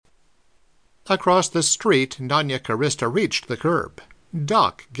Across the street, Nanya Carista reached the curb.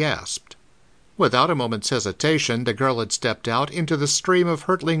 Doc gasped. Without a moment's hesitation, the girl had stepped out into the stream of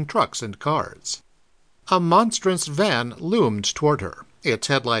hurtling trucks and cars. A monstrous van loomed toward her. Its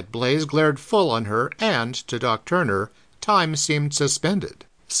headlight blaze glared full on her, and, to Doc Turner, time seemed suspended,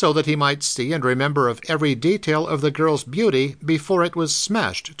 so that he might see and remember of every detail of the girl's beauty before it was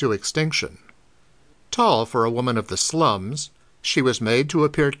smashed to extinction. Tall for a woman of the slums, she was made to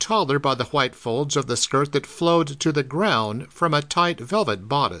appear taller by the white folds of the skirt that flowed to the ground from a tight velvet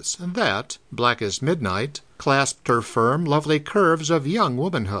bodice that, black as midnight, clasped her firm, lovely curves of young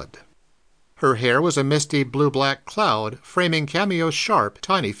womanhood. Her hair was a misty blue-black cloud, framing Cameo's sharp,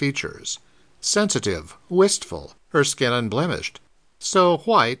 tiny features. Sensitive, wistful, her skin unblemished. So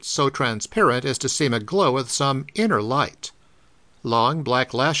white, so transparent as to seem aglow with some inner light. Long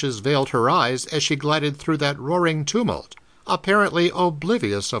black lashes veiled her eyes as she glided through that roaring tumult, apparently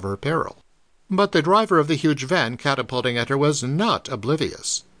oblivious of her peril. But the driver of the huge van catapulting at her was not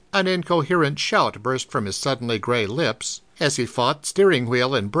oblivious. An incoherent shout burst from his suddenly gray lips as he fought steering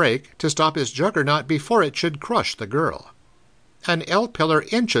wheel and brake to stop his juggernaut before it should crush the girl. An L-pillar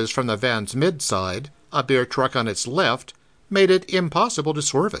inches from the van's midside, a beer truck on its left, made it impossible to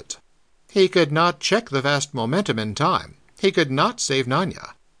swerve it. He could not check the vast momentum in time. He could not save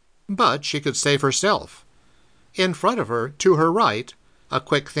Nanya. But she could save herself. In front of her, to her right, a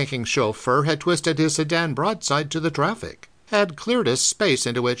quick-thinking chauffeur had twisted his sedan broadside to the traffic, had cleared a space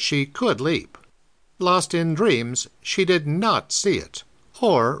into which she could leap. Lost in dreams, she did not see it,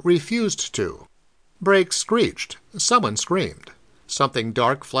 or refused to. Brakes screeched. Someone screamed. Something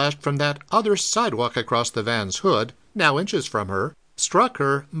dark flashed from that other sidewalk across the van's hood, now inches from her, struck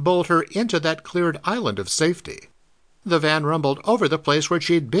her, bowled her into that cleared island of safety. The van rumbled over the place where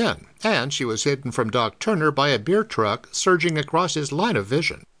she'd been, and she was hidden from Doc Turner by a beer truck surging across his line of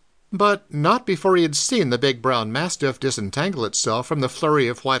vision. But not before he had seen the big brown mastiff disentangle itself from the flurry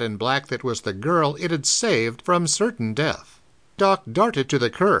of white and black that was the girl it had saved from certain death. Doc darted to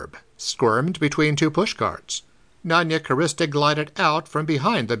the curb, squirmed between two pushcarts. Nanya Carista glided out from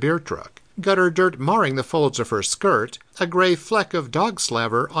behind the beer truck, gutter dirt marring the folds of her skirt, a gray fleck of dog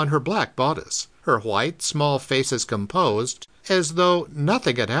slaver on her black bodice, her white, small face as composed, as though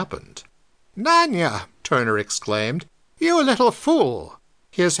nothing had happened. "Nanya!" Turner exclaimed. "You little fool!"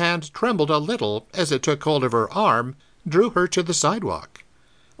 His hand trembled a little as it took hold of her arm, drew her to the sidewalk.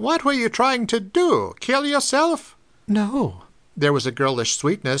 "What were you trying to do? Kill yourself?" "No." There was a girlish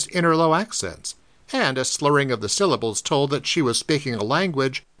sweetness in her low accents, and a slurring of the syllables told that she was speaking a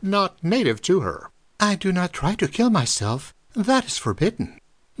language not native to her. "I do not try to kill myself. That is forbidden.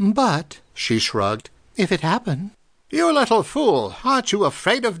 But," she shrugged, "if it happened—" "You little fool! Aren't you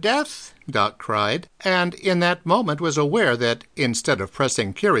afraid of death?" Doc cried, and in that moment was aware that, instead of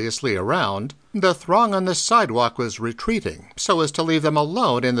pressing curiously around, the throng on the sidewalk was retreating, so as to leave them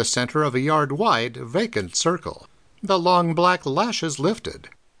alone in the center of a yard-wide, vacant circle. The long black lashes lifted.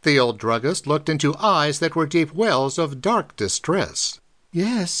 The old druggist looked into eyes that were deep wells of dark distress.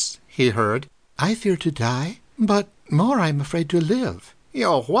 "Yes," he heard, "I fear to die, but more I am afraid to live."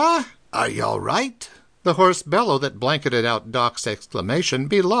 "You what? Are you all right?" The hoarse bellow that blanketed out Doc's exclamation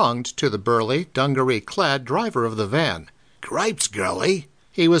belonged to the burly, dungaree-clad driver of the van. "Cripes, girlie!"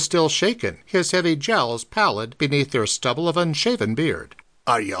 He was still shaken, his heavy jowls pallid beneath their stubble of unshaven beard.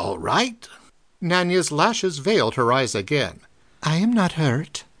 "Are you all right?" Nanya's lashes veiled her eyes again. "I am not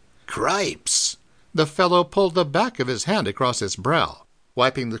hurt." "Cripes!" The fellow pulled the back of his hand across his brow,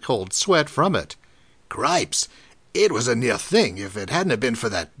 wiping the cold sweat from it. "Cripes! It was a near thing if it hadn't been for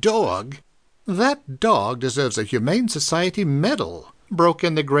that dog." "That dog deserves a Humane Society medal," broke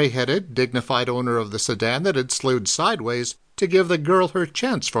in the gray-headed, dignified owner of the sedan that had slewed sideways to give the girl her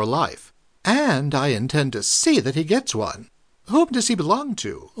chance for life. "And I intend to see that he gets one. Whom does he belong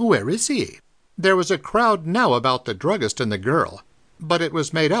to? Where is he?" There was a crowd now about the druggist and the girl, but it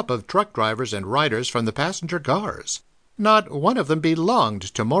was made up of truck drivers and riders from the passenger cars. Not one of them belonged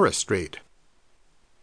to Morris Street.